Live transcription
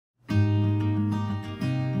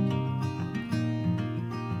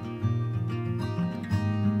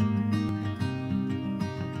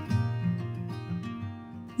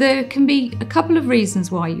There can be a couple of reasons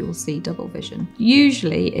why you'll see double vision.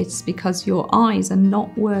 Usually it's because your eyes are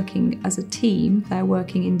not working as a team, they're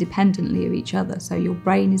working independently of each other. So your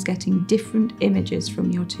brain is getting different images from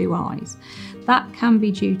your two eyes. That can be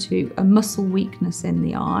due to a muscle weakness in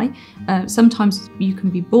the eye. Sometimes you can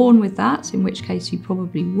be born with that, in which case you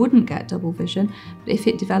probably wouldn't get double vision. But if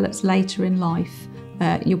it develops later in life,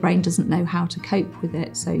 your brain doesn't know how to cope with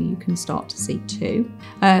it, so you can start to see two.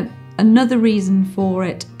 Another reason for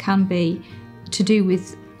it can be to do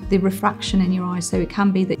with the refraction in your eyes. So it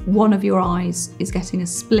can be that one of your eyes is getting a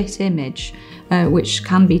split image, which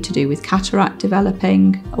can be to do with cataract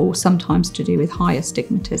developing, or sometimes to do with high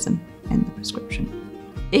astigmatism in the prescription.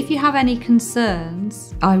 If you have any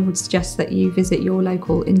concerns, I would suggest that you visit your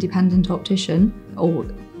local independent optician or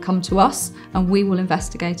come to us and we will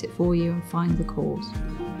investigate it for you and find the cause.